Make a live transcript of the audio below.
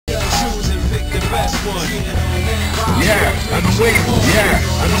Yeah, I've been waiting. Yeah,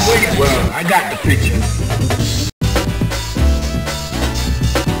 I've been waiting. Well, I got the picture.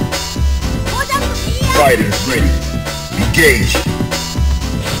 Fighters ready. Engage.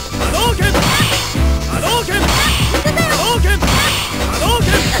 Hadouken! Hadouken! Hadouken! Hadouken!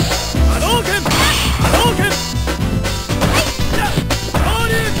 Hadouken! Hadouken! Hadouken! Hadouken!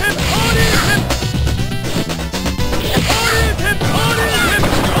 Hadouken! Hadouken!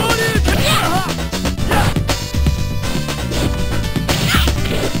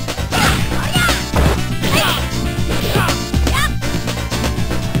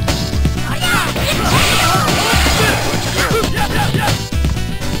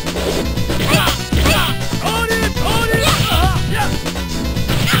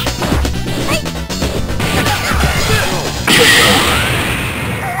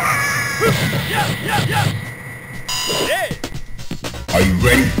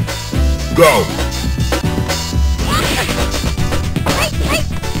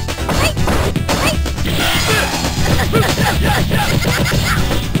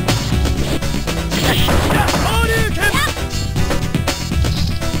 Are you ready? Go!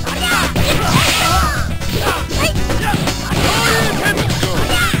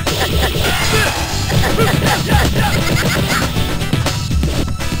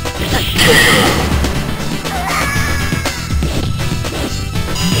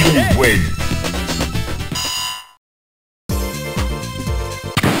 You win.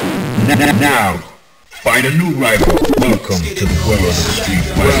 Now, find a new rival. Welcome to the world of the street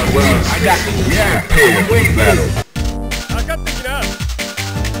fighting. Well, I got you. Yeah, prepare for the battle.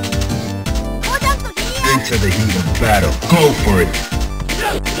 Into the heat of battle. Go for it.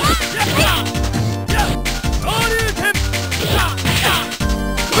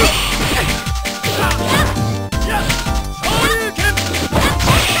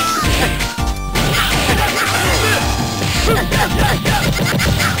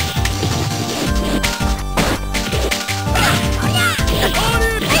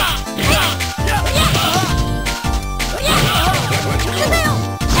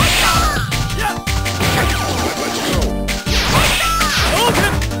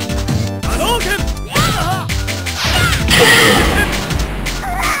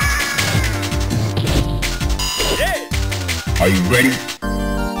 Are you ready?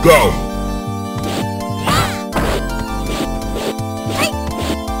 Go!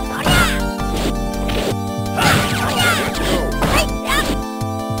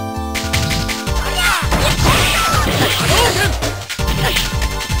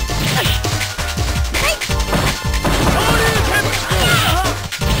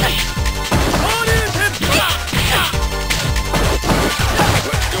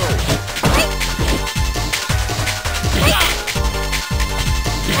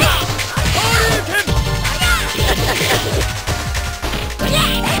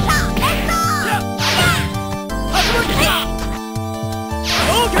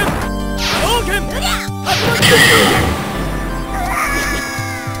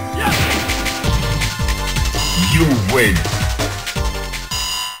 You win.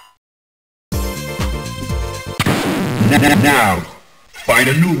 Now, find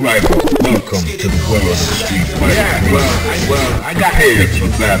a new rival. Welcome to the world of the street fighting. Yeah, well, I got prepared for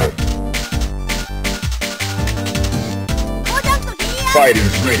battle.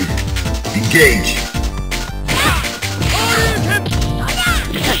 Fighters ready. Engage.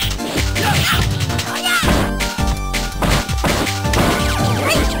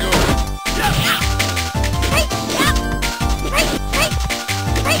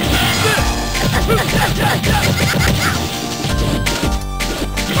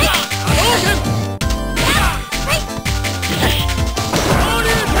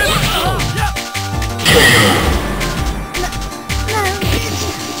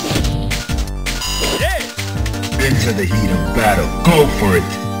 Into the heat of battle. Go for it.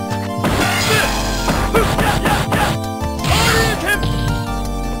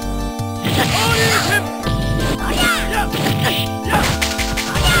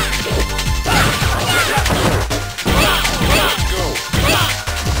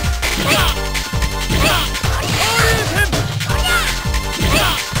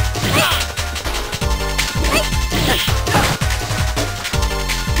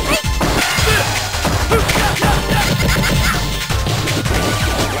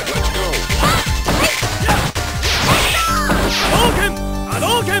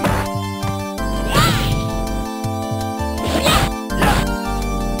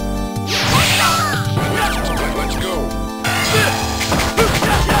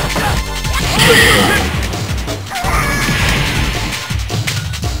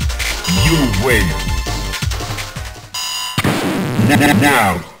 You win.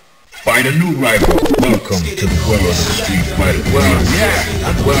 Now, find a new rival. Welcome to the world of Street Fighter.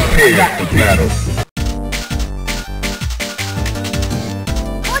 Prepare for battle.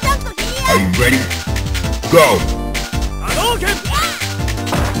 Are you ready? Go!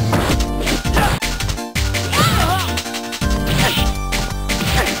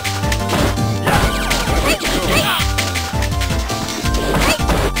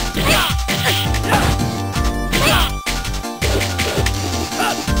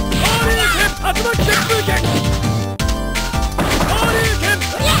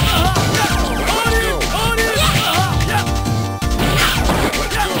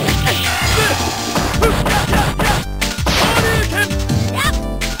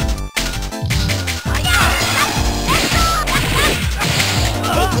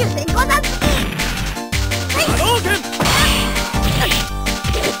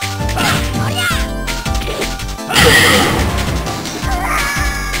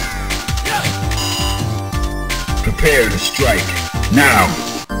 Prepare to strike. Now!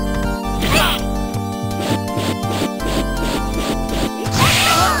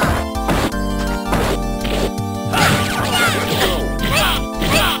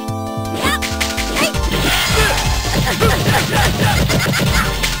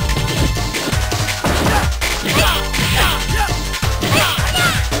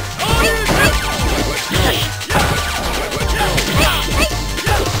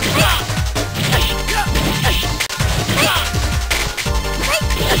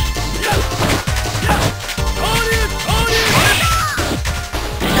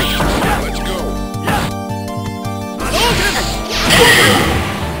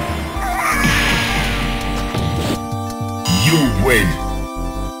 You win.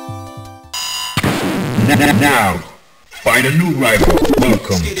 Now, find a new rival.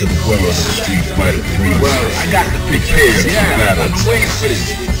 Welcome to the world of Street Fighter 3. Well, I got the prepare for battle. I'm waiting for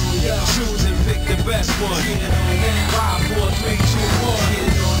this. Choose and pick the best one. 5, 4, 3, 2,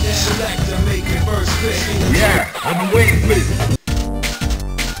 1. Select and make your first pick. Yeah, I've been waiting for this.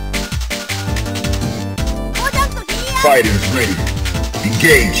 Fighters ready.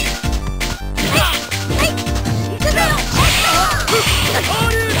 Engage.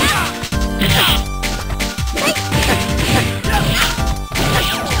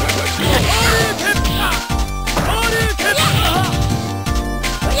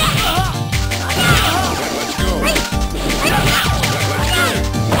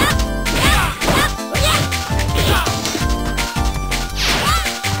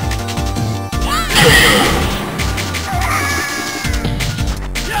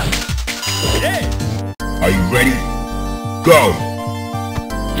 Are you ready? Go!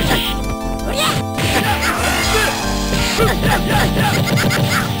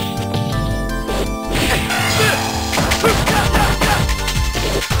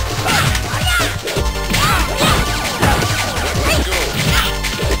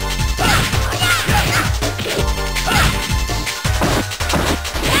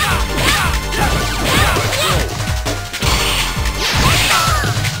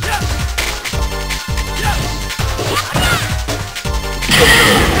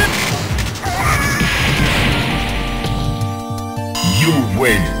 You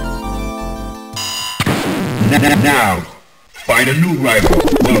win. Now, find a new rival.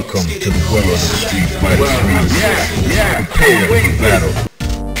 Welcome to the world of Street Fighter 3. Prepare for battle.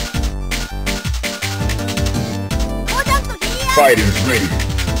 Fighters ready.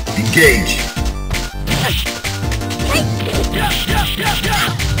 Engage.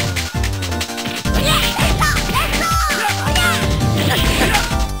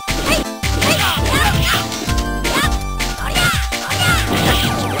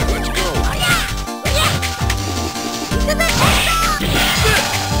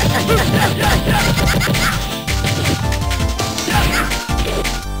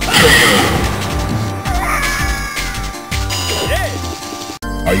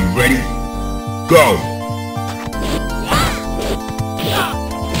 Are you ready? Go!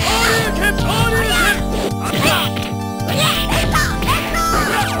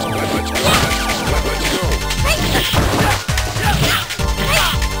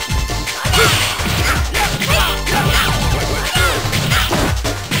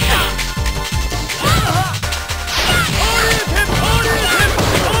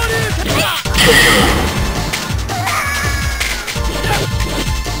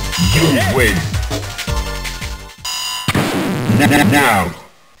 You win. Now,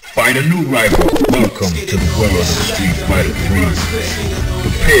 find a new rival. Welcome to the world of Street Fighter 3.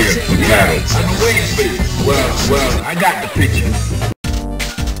 Prepare for battle. I've been waiting for this. Well, I got the picture.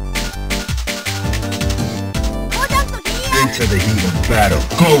 into the heat of battle.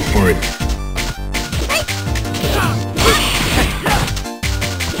 Go for it!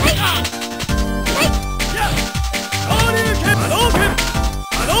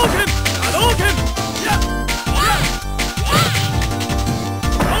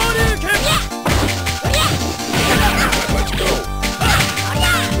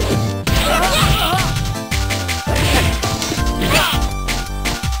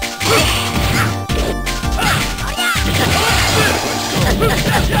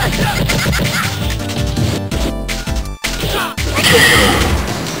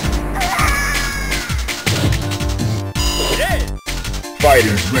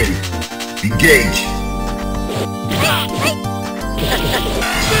 Fighters ready. Engage.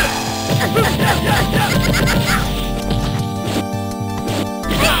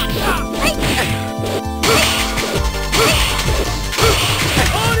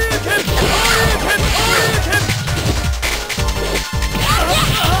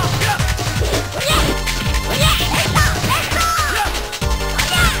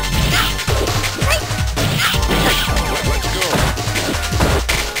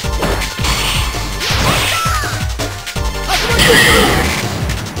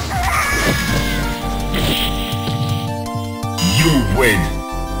 You win.